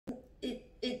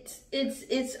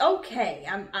it's okay.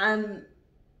 I'm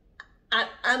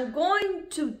going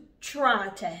to try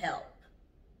to help.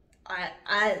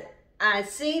 I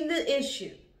seen the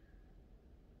issue,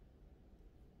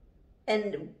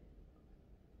 and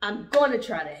I'm going to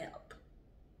try to help.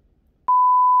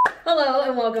 Hello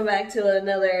and welcome back to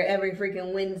another Every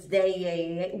Freaking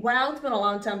Wednesday. Wow, it's been a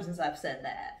long time since I've said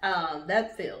that.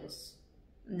 That feels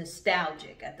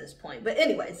nostalgic at this point. But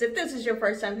anyways, if this is your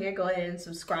first time here, go ahead and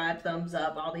subscribe, thumbs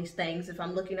up, all these things. If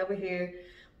I'm looking over here,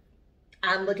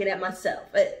 I'm looking at myself.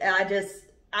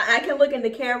 I can look in the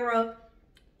camera,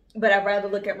 but I'd rather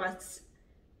look at my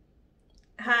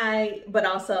hi, but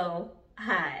also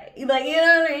hi. Like, you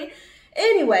know what I mean?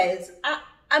 Anyways,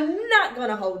 I'm not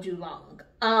gonna hold you long.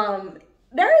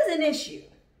 There is an issue,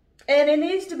 and it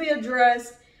needs to be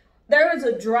addressed. There is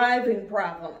a driving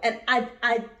problem, and I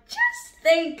just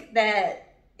think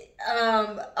that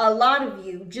a lot of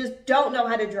you just don't know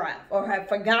how to drive or have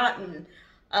forgotten.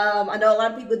 I know a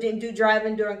lot of people didn't do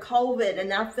driving during COVID,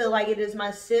 and I feel like it is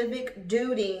my civic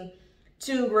duty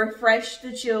to refresh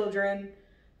the children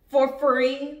for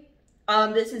free.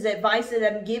 This is advice that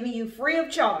I'm giving you free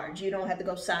of charge. You don't have to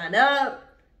go sign up.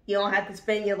 You don't have to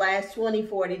spend your last $20,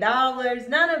 $40,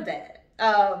 none of that.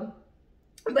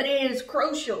 But it is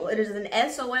crucial. It is an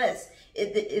SOS.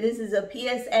 This is a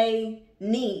PSA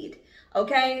need,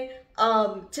 okay?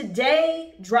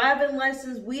 Today, driving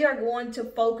lessons, we are going to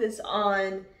focus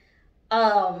on,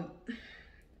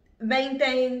 main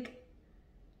thing,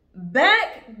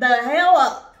 back the hell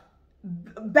up.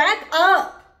 Back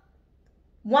up.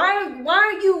 Why are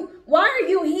you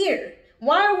here?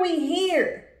 Why are we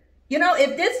here? You know,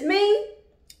 if this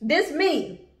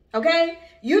me, okay?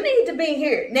 You need to be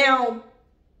here. Now,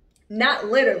 not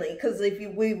literally, because if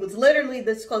we was literally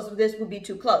this close, this would be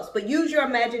too close. But use your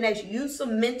imagination. Use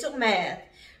some mental math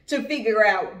to figure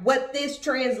out what this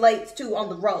translates to on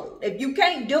the road. If you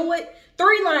can't do it,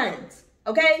 3 lines,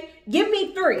 okay? Give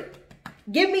me 3.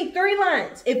 Give me 3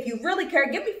 lines. If you really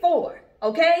care, give me 4,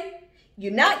 okay?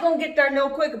 You're not going to get there no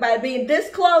quicker by being this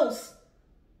close.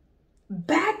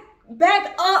 Back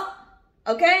up.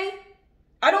 Okay,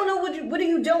 I don't know what are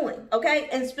you doing, okay?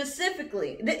 And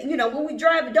specifically, you know, when we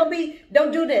drive,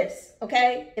 don't do this,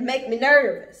 okay? It make me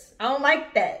nervous. I don't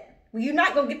like that. Well, you're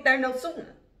not gonna get there no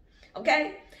sooner,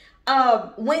 okay?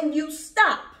 When you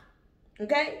stop,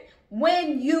 okay?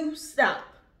 When you stop,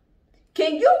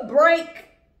 can you break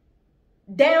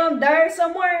down there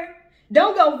somewhere?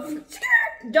 Don't go.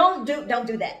 Don't do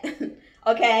that,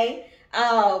 okay?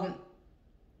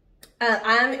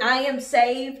 I am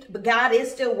saved, but God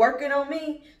is still working on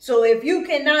me. So if you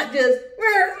cannot just,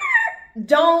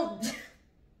 don't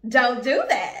do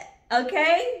that,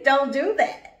 okay? Don't do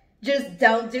that. Just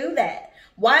don't do that.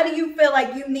 Why do you feel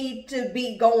like you need to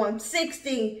be going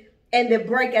 60 and then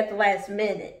break at the last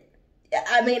minute?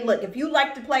 I mean, look, if you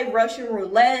like to play Russian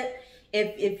roulette,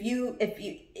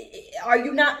 are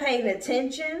you not paying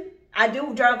attention? I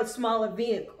do drive a smaller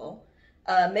vehicle.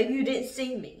 Maybe you didn't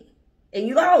see me. And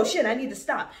you're like, oh shit, I need to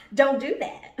stop. Don't do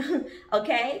that,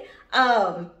 okay?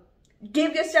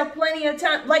 Give yourself plenty of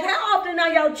time. Like, how often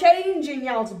are y'all changing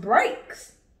y'all's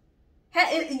brakes?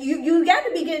 You got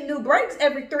to be getting new brakes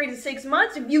every 3 to 6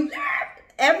 months. If you,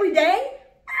 every day,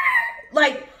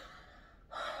 like,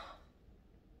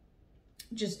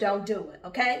 just don't do it,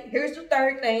 okay? Here's the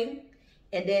 3rd thing.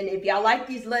 And then if y'all like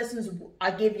these lessons,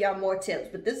 I'll give y'all more tips.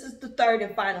 But this is the 3rd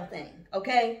and final thing,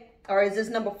 okay? Or is this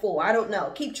number 4? I don't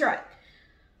know. Keep track.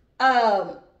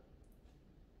 I'm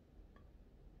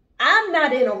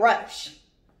not in a rush.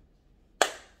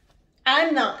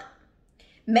 I'm not.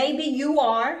 Maybe you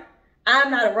are.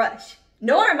 I'm not a rush.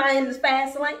 Nor am I in this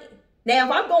fast lane. Now,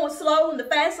 if I'm going slow in the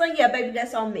fast lane, yeah, baby,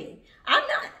 that's on me. I'm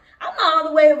not. I'm all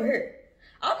the way over here.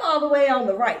 I'm all the way on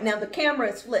the right. Now, the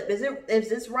camera is flipped. Is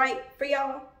this right for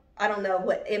y'all? I don't know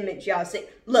what image y'all see.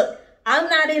 Look, I'm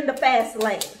not in the fast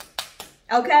lane.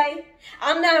 Okay?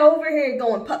 I'm not over here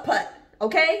going putt-putt.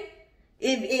 Okay?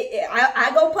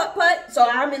 I go putt-putt, so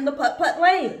I'm in the putt-putt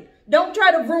lane. Don't try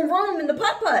to vroom-vroom in the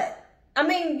putt-putt. I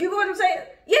mean, you know what I'm saying?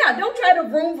 Yeah, don't try to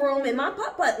vroom-vroom in my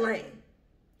putt-putt lane.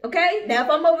 Okay? Now, if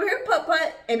I'm over here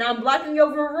putt-putt and I'm blocking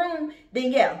your vroom,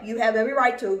 then yeah, you have every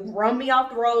right to run me off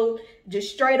the road,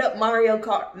 just straight up Mario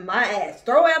Kart my ass.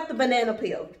 Throw out the banana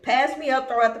peel. Pass me up,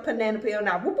 throw out the banana peel.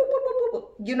 Now, whoop, whoop, whoop, whoop,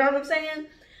 whoop. You know what I'm saying?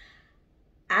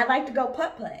 I like to go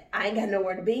putt-putt. I ain't got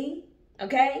nowhere to be.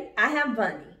 Okay? I have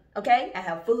money. Okay? I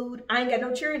have food. I ain't got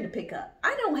no children to pick up.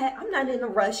 I'm not in a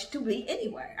rush to be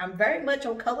anywhere. I'm very much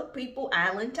on colored people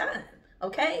island time.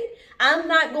 Okay? I'm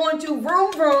not going to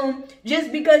vroom vroom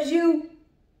just because you,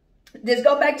 just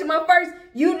go back to my first,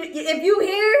 if you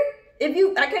here,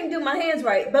 I can't do my hands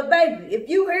right, but baby, if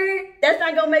you heard, that's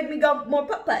not gonna make me go more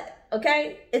putt-putt,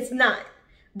 okay? It's not.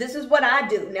 This is what I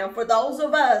do. Now, for those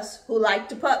of us who like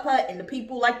to putt-putt and the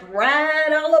people who like to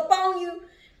ride all up on you,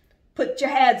 put your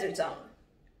hazards on,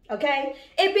 okay?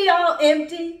 It be all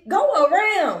empty. Go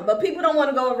around, but people don't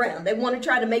want to go around. They want to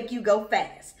try to make you go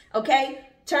fast, okay?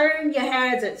 Turn your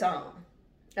hazards on,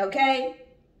 okay?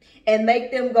 And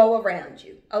make them go around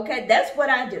you, okay? That's what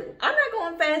I do. I'm not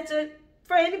going faster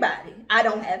for anybody. I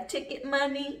don't have ticket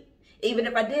money. Even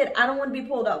if I did, I don't want to be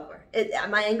pulled over.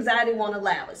 My anxiety won't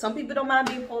allow it. Some people don't mind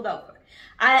being pulled over.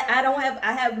 I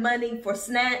have money for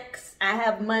snacks. I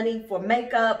have money for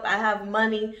makeup. I have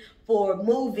money for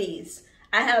movies.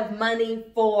 I have money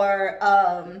for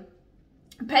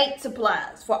paint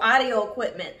supplies, for audio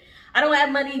equipment. I don't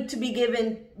have money to be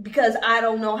given because I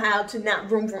don't know how to not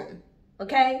vroom vroom.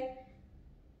 Okay?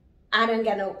 I don't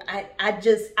got no, I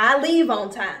leave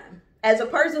on time. As a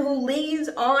person who leaves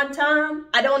on time,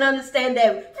 I don't understand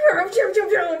that.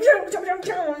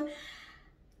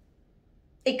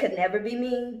 It could never be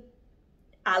me.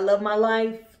 I love my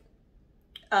life.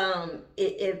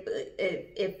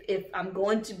 If I'm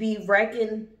going to be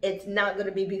reckoned, it's not going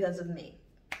to be because of me.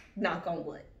 Knock on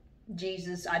wood.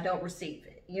 Jesus, I don't receive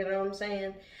it. You know what I'm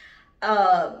saying?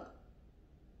 I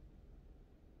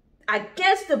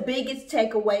guess the biggest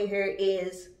takeaway here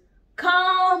is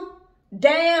calm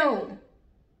down.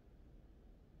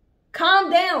 Calm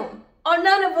down, or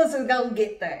none of us are going to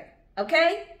get there.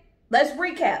 Okay? Let's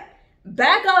recap.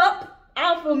 Back up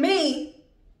off of me.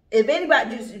 If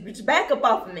anybody, just back up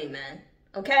off of me, man.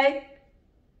 Okay?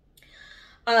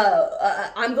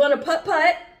 I'm going to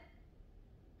putt-putt.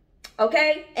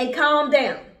 Okay? And calm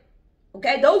down.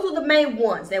 Okay? Those are the main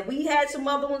ones. That we had some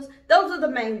other ones. Those are the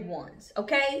main ones.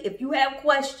 Okay? If you have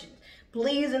questions,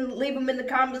 please leave them in the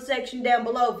comment section down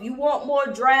below. If you want more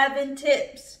driving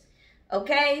tips,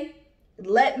 okay?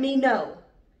 Let me know.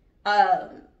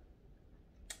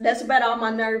 That's about all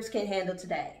my nerves can handle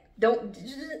today. The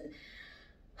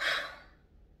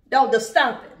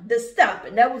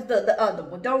stopping. That was the other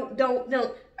one. Don't.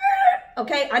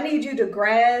 Okay, I need you to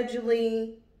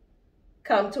gradually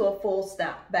come to a full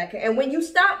stop back here. And when you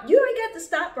stop, you ain't got to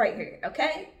stop right here,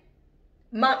 okay?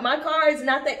 My car is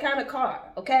not that kind of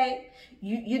car, okay?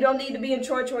 You don't need to be in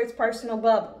Troy's personal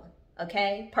bubble,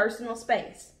 okay? Personal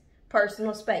space,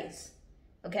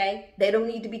 okay? They don't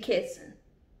need to be kissing.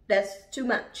 That's too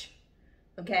much,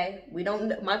 okay?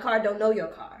 My car don't know your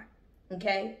car,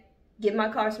 okay? Give my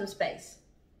car some space.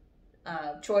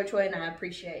 Troy and I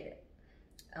appreciate it.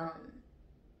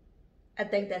 I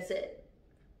think that's it.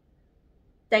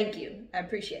 Thank you. I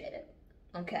appreciate it.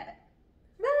 Okay.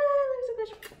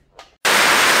 Bye.